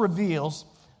Scripture reveals,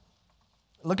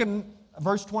 look at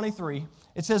verse 23.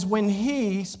 It says, when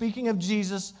He, speaking of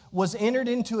Jesus, was entered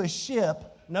into a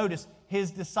ship, notice,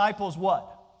 His disciples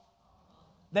what?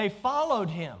 They followed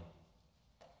Him.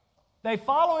 They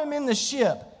follow Him in the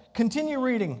ship. Continue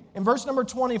reading. In verse number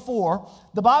 24,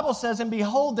 the Bible says, and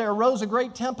behold, there arose a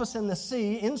great tempest in the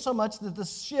sea, insomuch that the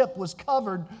ship was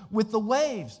covered with the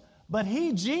waves. But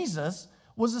He, Jesus,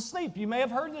 was asleep. You may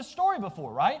have heard this story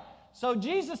before, right? So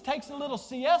Jesus takes a little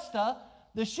siesta.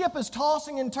 The ship is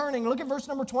tossing and turning. Look at verse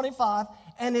number 25.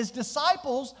 And His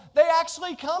disciples, they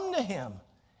actually come to Him.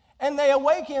 And they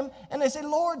awake Him and they say,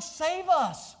 Lord, save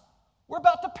us. We're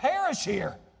about to perish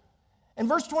here. In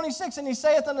verse 26, and He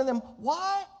saith unto them,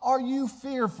 why are you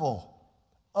fearful,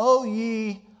 O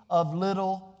ye of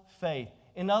little faith?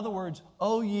 In other words,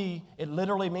 O ye, it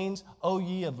literally means, O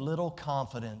ye of little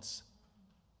confidence.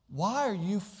 Why are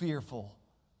you fearful?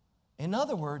 In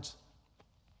other words,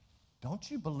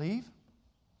 don't you believe?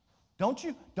 Don't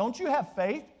you have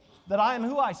faith that I am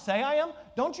who I say I am?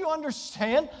 Don't you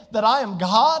understand that I am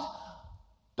God?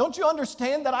 Don't you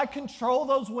understand that I control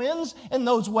those winds and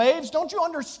those waves? Don't you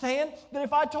understand that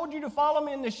if I told you to follow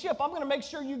me in the ship, I'm going to make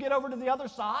sure you get over to the other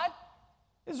side?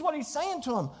 This is what he's saying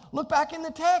to him. Look back in the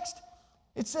text.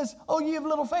 It says, "Oh, ye of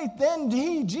little faith." Then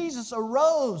he, Jesus,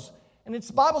 arose. And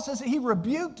the Bible says that he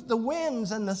rebuked the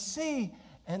winds and the sea,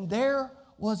 and there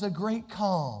was a great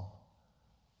calm.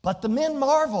 But the men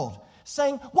marveled,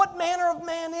 saying, "What manner of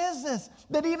man is this,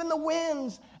 that even the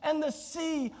winds and the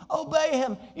sea obey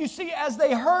him?" You see, as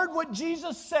they heard what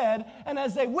Jesus said, and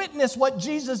as they witnessed what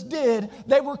Jesus did,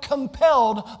 they were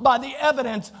compelled by the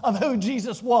evidence of who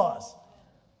Jesus was.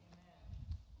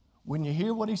 When you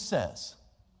hear what he says,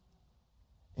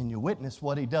 and you witness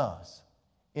what he does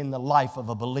in the life of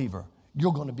a believer,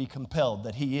 you're going to be compelled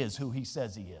that he is who he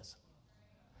says he is.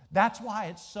 That's why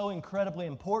it's so incredibly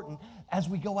important as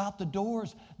we go out the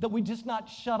doors that we just not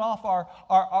shut off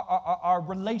our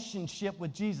relationship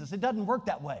with Jesus. It doesn't work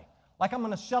that way. Like I'm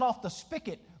going to shut off the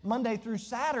spigot Monday through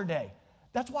Saturday.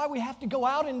 That's why we have to go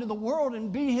out into the world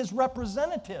and be his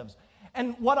representatives.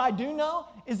 And what I do know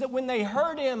is that when they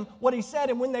heard him, what he said,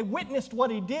 and when they witnessed what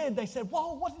he did, they said,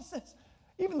 "Whoa, what is this?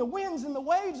 Even the winds and the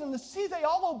waves and the sea, they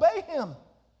all obey him."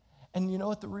 And you know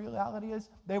what the reality is?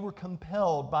 They were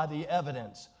compelled by the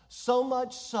evidence. So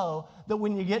much so that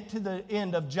when you get to the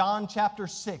end of John chapter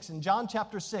 6, in John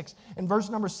chapter 6, in verse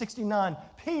number 69,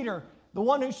 Peter, the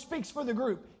one who speaks for the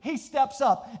group, he steps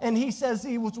up and he says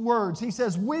these words. He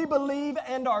says, "We believe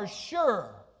and are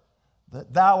sure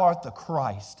that thou art the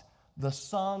Christ, the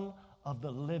Son of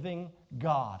the living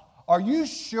God." Are you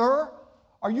sure?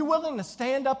 Are you willing to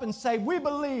stand up and say, "We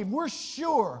believe, we're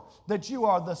sure that you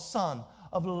are the Son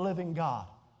of the living God"?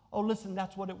 Oh, listen,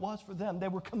 that's what it was for them. They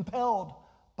were compelled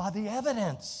by the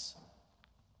evidence.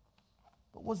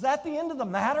 But was that the end of the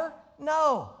matter?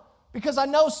 No. Because I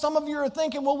know some of you are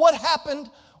thinking, well, what happened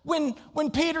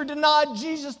when Peter denied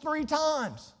Jesus 3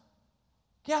 times?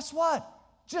 Guess what?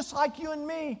 Just like you and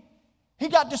me, he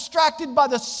got distracted by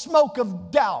the smoke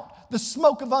of doubt, the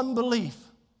smoke of unbelief.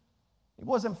 He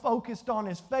wasn't focused on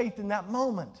his faith in that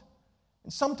moment.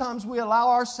 And sometimes we allow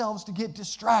ourselves to get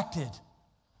distracted.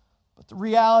 But the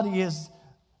reality is,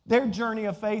 their journey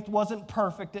of faith wasn't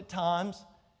perfect at times.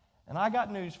 And I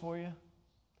got news for you.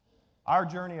 Our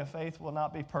journey of faith will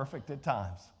not be perfect at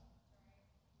times.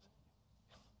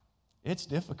 It's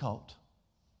difficult.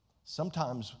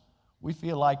 Sometimes we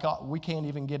feel like we can't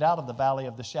even get out of the valley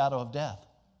of the shadow of death.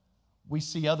 We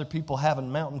see other people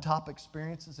having mountaintop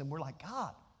experiences, and we're like,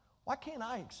 "God, why can't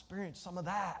I experience some of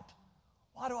that?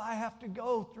 Why do I have to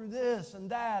go through this and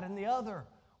that and the other?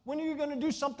 When are you going to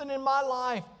do something in my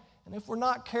life?" And if we're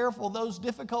not careful, those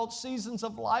difficult seasons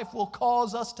of life will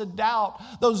cause us to doubt.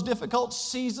 Those difficult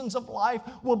seasons of life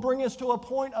will bring us to a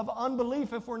point of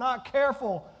unbelief if we're not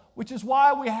careful, which is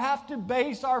why we have to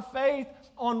base our faith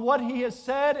on what he has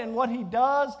said and what he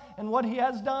does and what he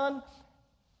has done,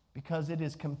 because it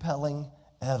is compelling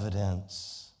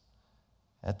evidence.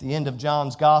 At the end of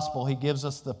John's gospel, he gives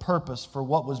us the purpose for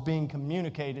what was being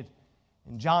communicated.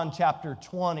 In John chapter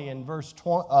 20 and verse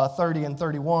 30 and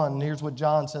 31, here's what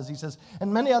John says. He says,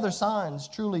 "And many other signs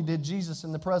truly did Jesus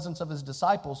in the presence of his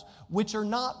disciples, which are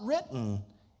not written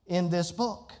in this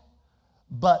book.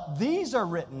 But these are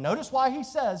written." Notice why he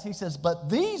says, "But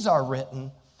these are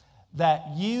written that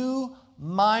you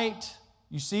might,"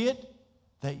 you see it?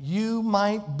 "That you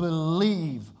might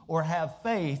believe," or have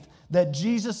faith, "that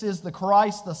Jesus is the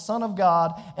Christ, the Son of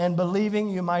God, and believing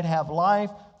you might have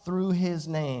life through his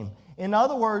name." In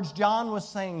other words, John was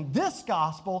saying this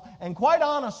gospel, and quite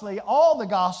honestly, all the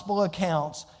gospel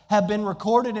accounts have been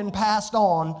recorded and passed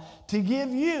on to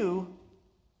give you,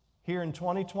 here in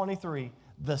 2023,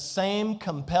 the same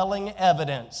compelling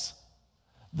evidence.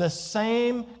 The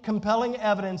same compelling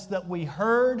evidence that we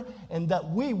heard and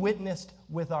that we witnessed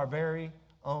with our very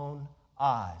own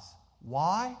eyes.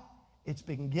 Why? It's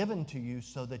been given to you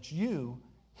so that you,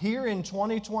 here in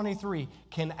 2023,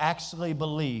 can actually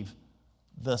believe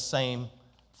the same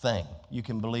thing. You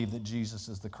can believe that Jesus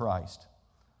is the Christ.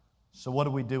 So what do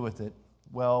we do with it?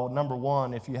 Well, number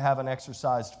one, if you haven't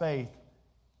exercised faith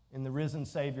in the risen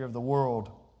Savior of the world,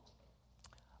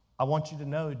 I want you to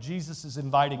know Jesus is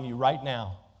inviting you right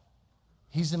now.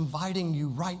 He's inviting you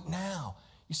right now.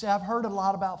 You say, "I've heard a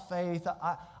lot about faith.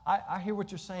 I hear what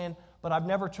you're saying, but I've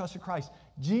never trusted Christ."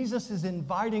 Jesus is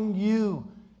inviting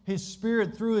you. His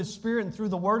Spirit, through His Spirit and through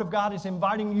the Word of God, is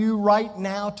inviting you right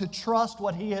now to trust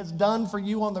what He has done for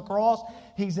you on the cross.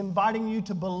 He's inviting you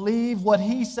to believe what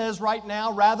He says right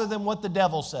now rather than what the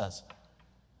devil says,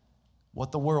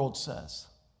 what the world says,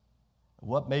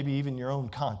 what maybe even your own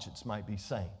conscience might be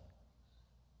saying.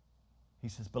 He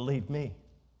says, believe me,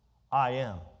 I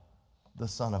am the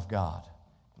Son of God.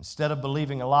 Instead of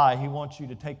believing a lie, He wants you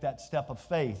to take that step of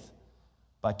faith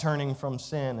by turning from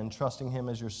sin and trusting Him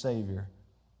as your Savior.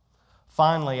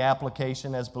 Finally,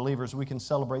 application as believers, we can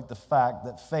celebrate the fact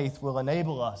that faith will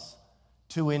enable us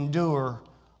to endure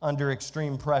under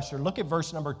extreme pressure. Look at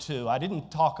verse number 2. I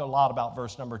didn't talk a lot about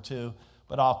verse number 2,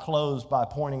 but I'll close by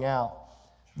pointing out.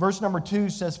 Verse number 2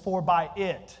 says, for by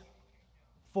it,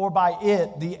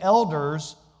 the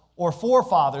elders or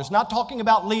forefathers, not talking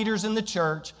about leaders in the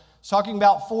church, it's talking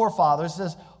about forefathers. It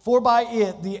says, for by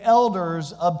it, the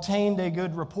elders obtained a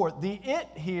good report. The it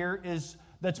here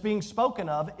that's being spoken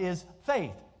of is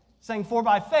faith. Saying, for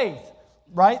by faith,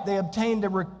 right? They obtained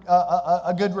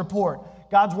a good report.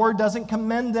 God's word doesn't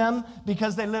commend them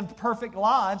because they lived perfect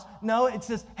lives. No, it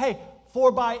says, hey,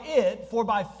 for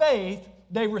by faith,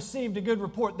 they received a good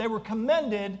report. They were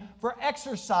commended for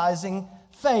exercising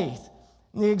faith.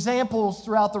 And the examples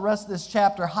throughout the rest of this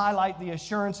chapter highlight the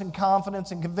assurance and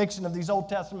confidence and conviction of these Old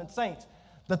Testament saints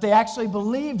that they actually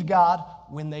believed God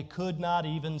when they could not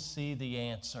even see the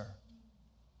answer.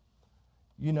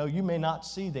 You know, you may not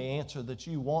see the answer that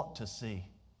you want to see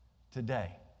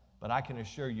today, but I can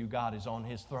assure you God is on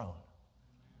His throne.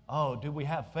 Oh, do we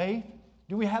have faith?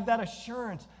 Do we have that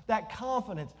assurance, that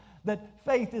confidence, that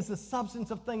faith is the substance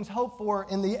of things hoped for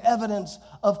and the evidence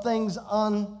of things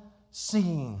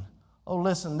unseen? Oh,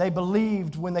 listen, they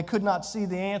believed when they could not see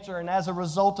the answer, and as a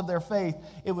result of their faith,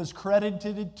 it was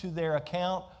credited to their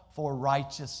account for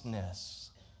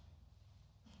righteousness.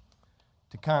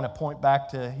 To kind of point back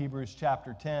to Hebrews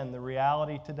chapter 10, the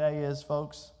reality today is,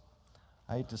 folks,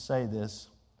 I hate to say this,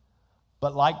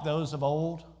 but like those of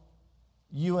old,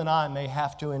 you and I may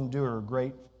have to endure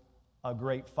a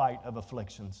great fight of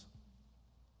afflictions.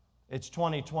 It's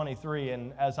 2023,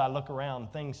 and as I look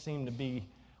around, things seem to be,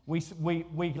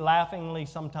 we laughingly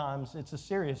sometimes, it's a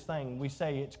serious thing, we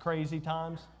say it's crazy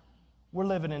times. We're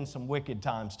living in some wicked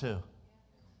times too.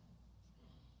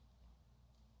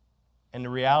 And the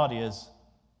reality is,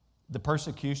 the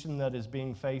persecution that is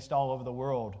being faced all over the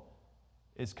world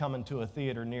is coming to a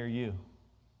theater near you.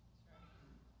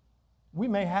 We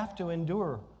may have to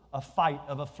endure a fight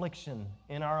of affliction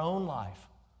in our own life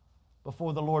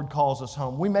before the Lord calls us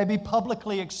home. We may be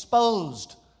publicly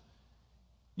exposed.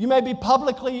 You may be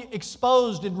publicly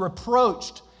exposed and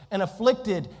reproached and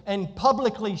afflicted and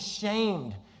publicly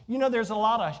shamed. You know, there's a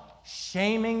lot of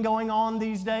shaming going on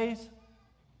these days.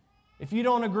 If you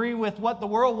don't agree with what the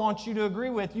world wants you to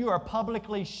agree with, you are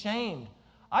publicly shamed.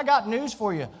 I got news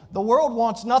for you. The world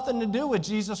wants nothing to do with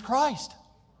Jesus Christ.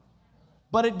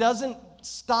 But it doesn't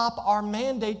stop our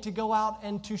mandate to go out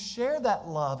and to share that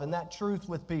love and that truth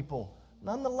with people,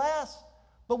 nonetheless.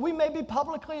 But we may be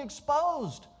publicly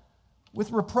exposed with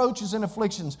reproaches and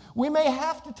afflictions. We may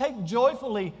have to take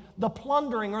joyfully the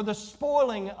plundering or the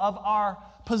spoiling of our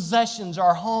possessions,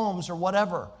 our homes, or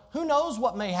whatever. Who knows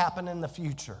what may happen in the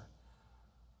future?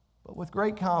 But with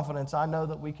great confidence, I know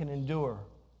that we can endure.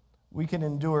 We can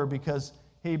endure because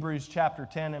Hebrews chapter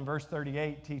 10 and verse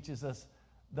 38 teaches us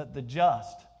that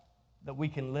that we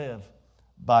can live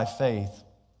by faith.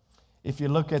 If you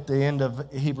look at the end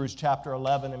of Hebrews chapter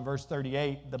 11 and verse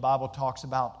 38, the Bible talks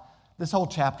about, this whole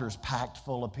chapter is packed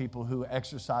full of people who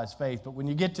exercise faith. But when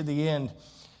you get to the end,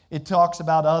 it talks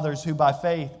about others who by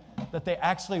faith, that they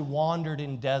actually wandered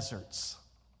in deserts.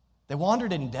 They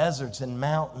wandered in deserts and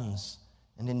mountains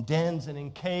and in dens and in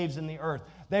caves in the earth.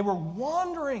 They were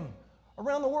wandering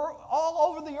around the world, all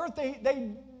over the earth.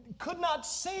 They could not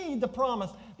see the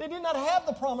promise. They did not have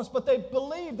the promise, but they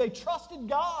believed. They trusted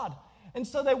God. And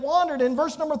so they wandered. In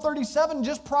verse number 37,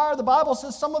 just prior, the Bible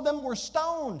says some of them were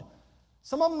stoned.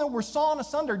 Some of them were sawn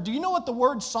asunder. Do you know what the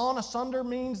word sawn asunder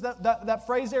means? That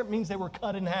phrase there, it means they were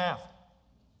cut in half.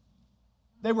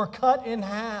 They were cut in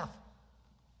half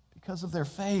because of their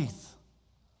faith.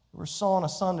 They were sawn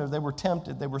asunder. They were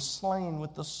tempted. They were slain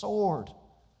with the sword.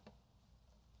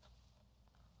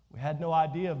 We had no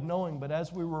idea of knowing, but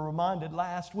as we were reminded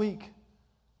last week,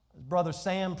 as Brother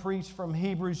Sam preached from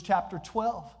Hebrews chapter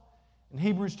 12. In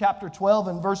Hebrews chapter 12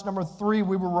 and verse number 3,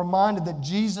 we were reminded that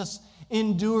Jesus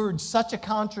endured such a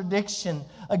contradiction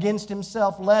against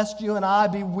Himself, lest you and I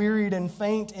be wearied and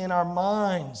faint in our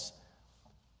minds.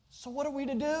 So what are we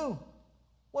to do?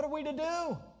 What are we to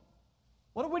do?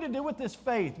 What are we to do with this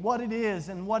faith? What it is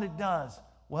and what it does?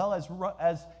 Well,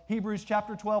 as Hebrews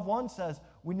chapter 12:1 says,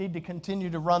 we need to continue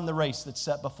to run the race that's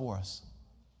set before us.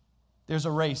 There's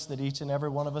a race that each and every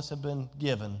one of us have been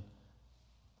given.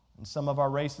 And some of our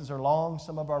races are long,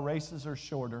 some of our races are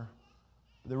shorter.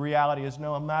 The reality is,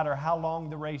 no matter how long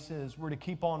the race is, we're to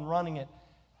keep on running it.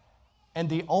 And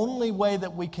the only way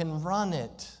that we can run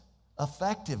it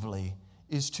effectively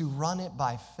is to run it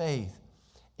by faith.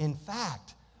 In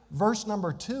fact, verse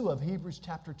number 2 of Hebrews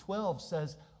chapter 12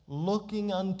 says,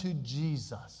 looking unto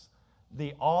Jesus,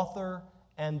 the author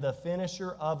and the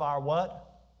finisher of our what?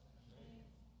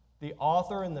 The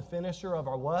author and the finisher of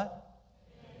our what?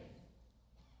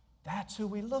 That's who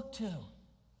we look to.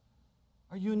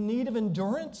 Are you in need of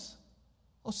endurance?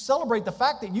 Well, celebrate the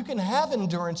fact that you can have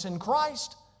endurance in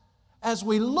Christ as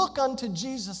we look unto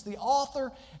Jesus, the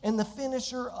author and the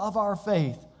finisher of our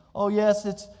faith. Oh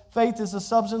yes, faith is the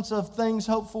substance of things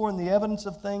hoped for and the evidence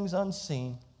of things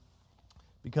unseen,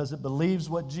 because it believes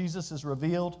what Jesus has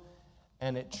revealed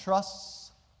and it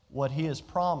trusts what He has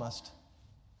promised.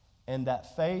 And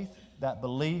that faith, that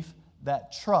belief,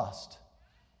 that trust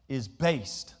is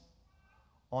based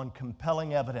on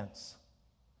compelling evidence.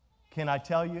 Can I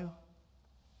tell you?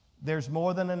 There's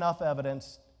more than enough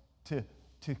evidence to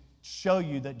show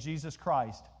you that Jesus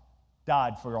Christ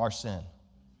died for our sin.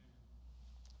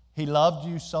 He loved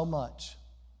you so much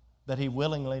that He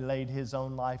willingly laid His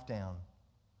own life down.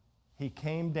 He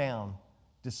came down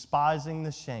despising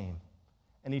the shame,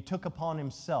 and He took upon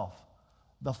Himself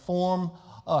the form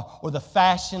or the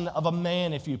fashion of a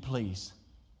man, if you please.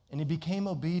 And He became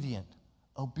obedient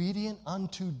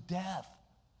unto death,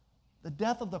 the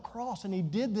death of the cross. And He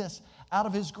did this out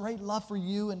of His great love for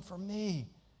you and for me.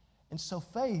 And so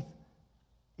faith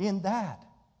in that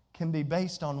can be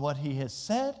based on what He has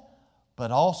said, but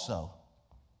also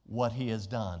what He has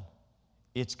done.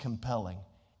 It's compelling.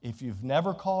 If you've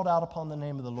never called out upon the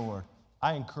name of the Lord,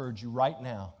 I encourage you right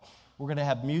now. We're going to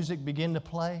have music begin to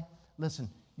play. Listen,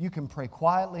 you can pray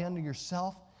quietly unto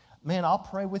yourself. Man, I'll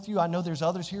pray with you. I know there's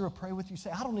others here who pray with you. Say,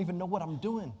 I don't even know what I'm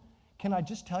doing. Can I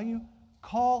just tell you?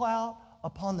 Call out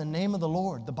upon the name of the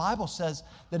Lord. The Bible says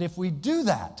that if we do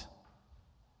that,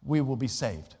 we will be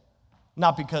saved.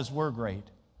 Not because we're great,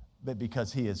 but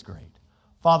because He is great.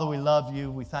 Father, we love You.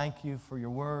 We thank You for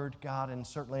Your word, God, and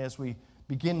certainly as we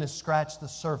begin to scratch the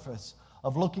surface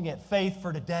of looking at faith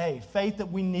for today, faith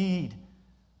that we need,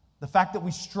 the fact that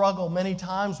we struggle many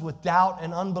times with doubt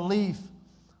and unbelief.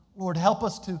 Lord, help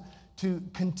us to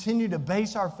continue to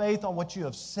base our faith on what You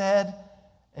have said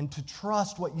and to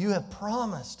trust what You have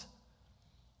promised.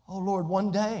 Oh, Lord,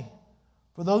 one day,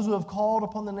 for those who have called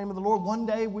upon the name of the Lord, one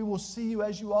day we will see You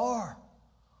as You are.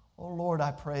 Oh, Lord,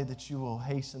 I pray that You will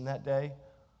hasten that day.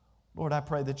 Lord, I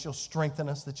pray that You'll strengthen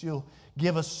us, that You'll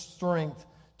give us strength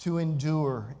to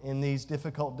endure in these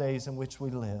difficult days in which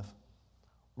we live.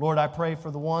 Lord, I pray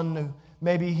for the one who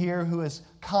may be here who has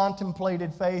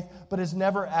contemplated faith but has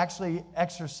never actually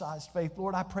exercised faith.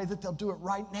 Lord, I pray that they'll do it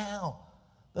right now,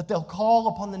 that they'll call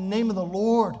upon the name of the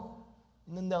Lord,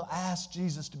 and then they'll ask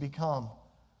Jesus to become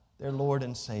their Lord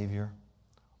and Savior.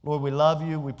 Lord, we love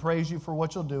You. We praise You for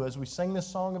what You'll do as we sing this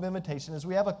song of invitation, as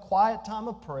we have a quiet time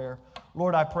of prayer.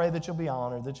 Lord, I pray that You'll be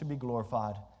honored, that You'll be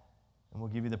glorified, and we'll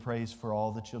give You the praise for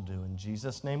all that You'll do. In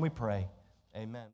Jesus' name we pray. Amen.